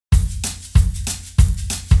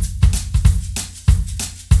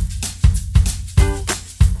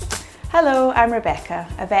Hello, I'm Rebecca,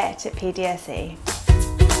 a vet at PDSA.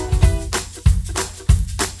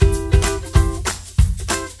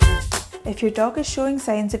 If your dog is showing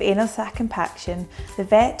signs of anal sac compaction, the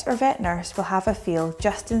vet or vet nurse will have a feel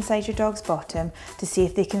just inside your dog's bottom to see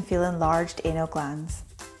if they can feel enlarged anal glands.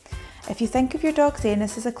 If you think of your dog's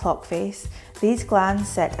anus as a clock face, these glands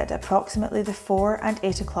sit at approximately the 4 and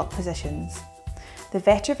 8 o'clock positions. The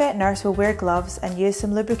vet or vet nurse will wear gloves and use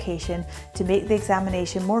some lubrication to make the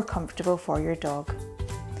examination more comfortable for your dog.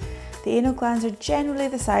 The anal glands are generally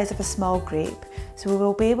the size of a small grape, so we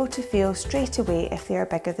will be able to feel straight away if they are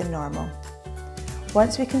bigger than normal.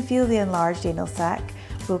 Once we can feel the enlarged anal sac,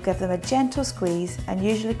 we'll give them a gentle squeeze and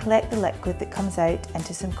usually collect the liquid that comes out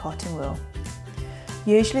into some cotton wool.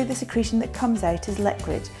 Usually the secretion that comes out is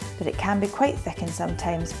liquid, but it can be quite thickened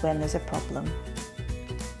sometimes when there's a problem.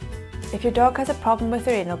 If your dog has a problem with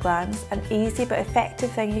their anal glands, an easy but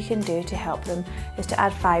effective thing you can do to help them is to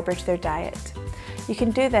add fibre to their diet. You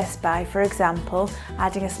can do this by, for example,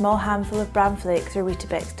 adding a small handful of bran flakes or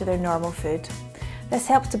Weetabix to their normal food. This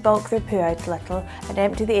helps to bulk their poo out a little and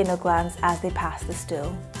empty the anal glands as they pass the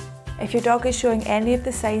stool. If your dog is showing any of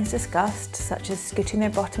the signs discussed, such as scooting their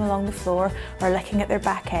bottom along the floor or licking at their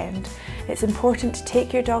back end, it's important to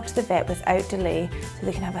take your dog to the vet without delay so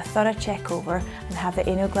they can have a thorough check over and have the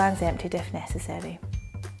anal glands emptied if necessary.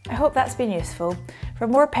 I hope that's been useful. For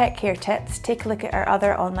more pet care tips, take a look at our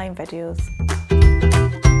other online videos.